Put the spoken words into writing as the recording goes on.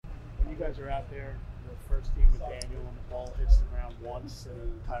You guys are out there, the first team with Daniel, and the ball hits the ground once in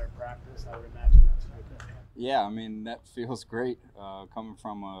an entire practice. I would imagine that's a good thing. Yeah, I mean that feels great coming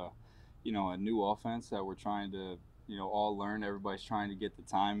from a new offense that we're trying to all learn. Everybody's trying to get the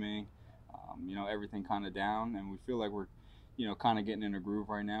timing, everything kind of down, and we feel like we're kind of getting in a groove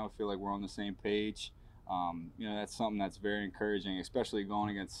right now. I feel like we're on the same page. That's something that's very encouraging, especially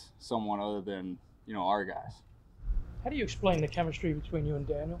going against someone other than our guys. How do you explain the chemistry between you and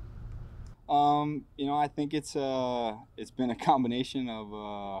Daniel? I think it's been a combination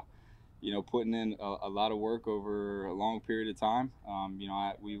of putting in a lot of work over a long period of time.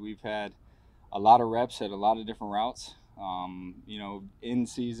 We've had a lot of reps at a lot of different routes. In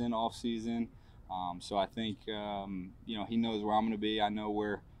season, off season. So I think he knows where I'm going to be. I know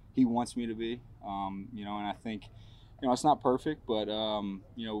where he wants me to be. And I think it's not perfect, but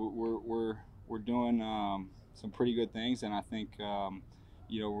we're doing some pretty good things, and I think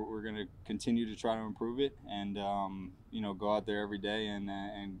we're going to continue to try to improve it and go out there every day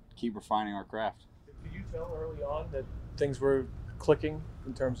and keep refining our craft. Did you tell early on that things were clicking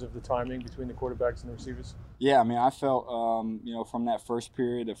in terms of the timing between the quarterbacks and the receivers? Yeah, I mean, I felt from that first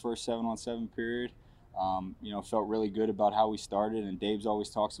period, the first 7-on-7 period, felt really good about how we started. And Dave's always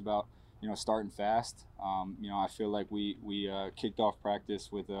talks about starting fast. I feel like we kicked off practice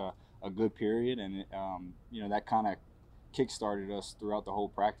with a good period, and that kind of kick-started us throughout the whole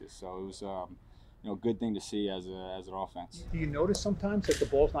practice. So it was a good thing to see as an offense. Do you notice sometimes that the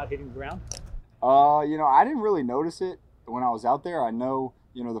ball's not hitting the ground? I didn't really notice it when I was out there. I know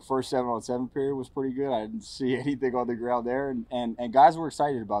the first 7-on-7 period was pretty good. I didn't see anything on the ground there, and guys were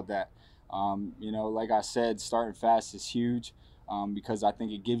excited about that. Like I said, starting fast is huge because I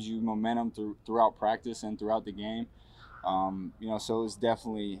think it gives you momentum throughout practice and throughout the game. So it's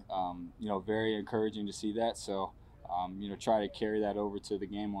definitely very encouraging to see that. So try to carry that over to the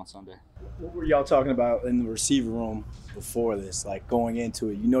game on Sunday. What were y'all talking about in the receiver room before this? Like going into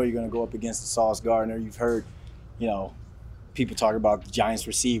it, you're going to go up against the Sauce Gardner. You've heard, people talk about the Giants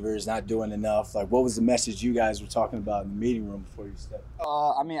receivers not doing enough. Like, what was the message you guys were talking about in the meeting room before you stepped?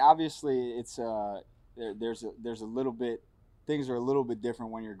 I mean, obviously, it's there's a little bit. Things are a little bit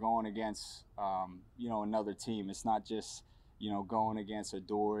different when you're going against another team. It's not just going against a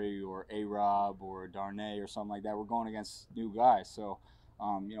Dory or A-Rob or a Darnay or something like that. We're going against new guys. So,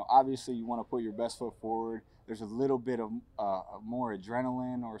 obviously you want to put your best foot forward. There's a little bit of more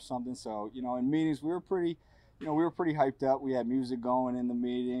adrenaline or something. So, in meetings, we were pretty hyped up. We had music going in the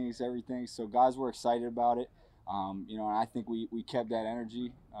meetings, everything. So guys were excited about it. And I think we kept that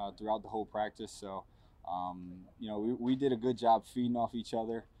energy throughout the whole practice. So, we did a good job feeding off each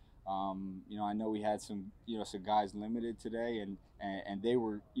other. I know we had some guys limited today, and they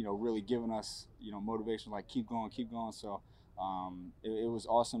were, really giving us, motivation, like keep going. So it was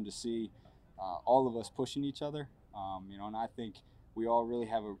awesome to see all of us pushing each other, and I think we all really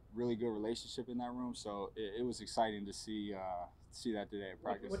have a really good relationship in that room. So it was exciting to see that today at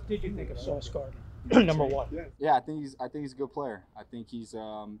practice. What did you think of Sauce Gardner? Number one. Yeah, I think he's a good player. I think he's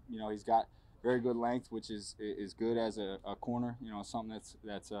he's got very good length, which is good as a corner. Something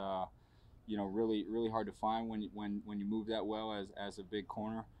that's really hard to find when you move that well as a big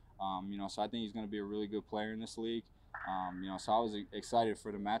corner. So I think he's going to be a really good player in this league. So I was excited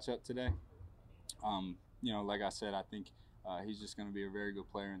for the matchup today. Like I said, I think he's just going to be a very good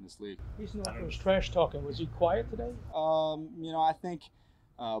player in this league. He's known for his trash talking. Was he quiet today? I think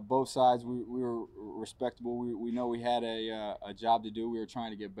both sides we were respectable. We know we had a job to do. We were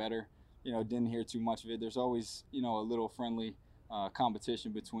trying to get better. Didn't hear too much of it. There's always, a little friendly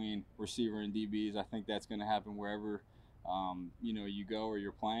competition between receiver and DBs. I think that's going to happen wherever, you go or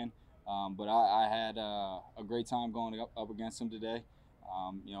you're playing. But I had a great time going up against him today,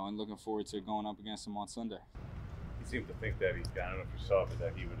 and looking forward to going up against him on Sunday. He seemed to think that I don't know if you saw, but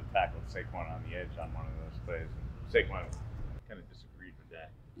that he would have tackled Saquon on the edge on one of those plays. And Saquon kind of disagreed with that.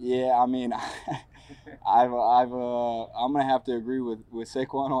 Yeah, I mean, I'm gonna have to agree with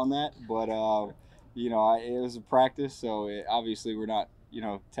Saquon on that, but it was a practice, so obviously we're not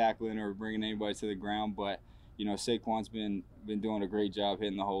tackling or bringing anybody to the ground, but Saquon's been doing a great job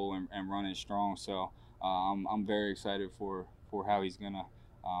hitting the hole and running strong, so I'm very excited for how he's gonna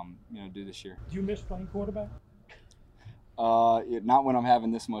do this year. Do you miss playing quarterback? Not when I'm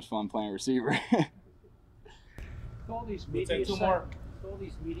having this much fun playing receiver. All these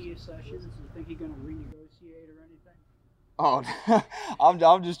media sessions, you think you're going to renegotiate or anything? Oh,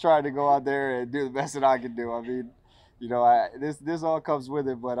 I'm just trying to go out there and do the best that I can do. I mean, this all comes with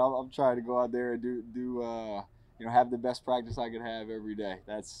it, but I'm trying to go out there and do have the best practice I could have every day.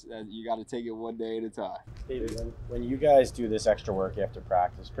 You got to take it one day at a time. David, when you guys do this extra work after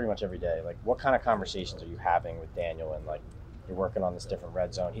practice, pretty much every day, like what kind of conversations are you having with Daniel? And like you're working on this different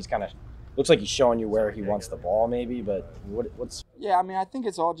red zone. He's kind of looks like he's showing you where he wants the ball, maybe. But what's Yeah, I mean, I think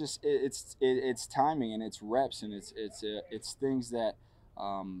it's all just it's timing and it's reps and it's things that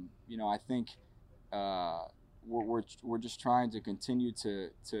I think we're just trying to continue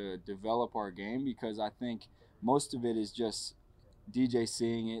to develop our game, because I think most of it is just DJ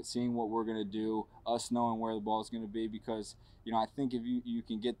seeing what we're gonna do, us knowing where the ball is gonna be, because I think if you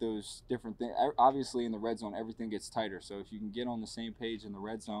can get those different things, obviously in the red zone everything gets tighter. So if you can get on the same page in the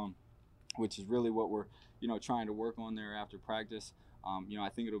red zone, which is really what we're trying to work on there after practice, I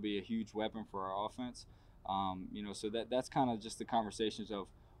think it'll be a huge weapon for our offense. So that's kind of just the conversations of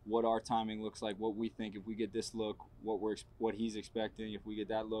what our timing looks like, what we think if we get this look, what he's expecting, if we get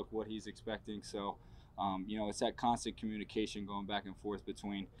that look, what he's expecting. So it's that constant communication going back and forth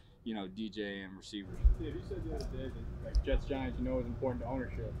between DJ and receivers. Dave, you said the other day that Jets Giants is important to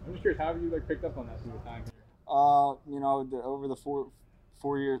ownership. I'm just curious, how have you picked up on that through the time here? Over the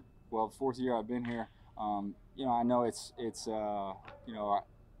fourth year I've been here, I know it's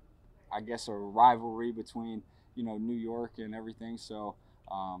I guess a rivalry between New York and everything. So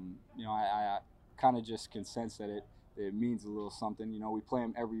I kind of just can sense that it means a little something. We play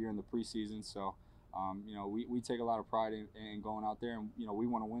them every year in the preseason, so we take a lot of pride in going out there, and we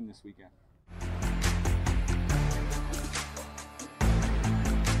want to win this weekend.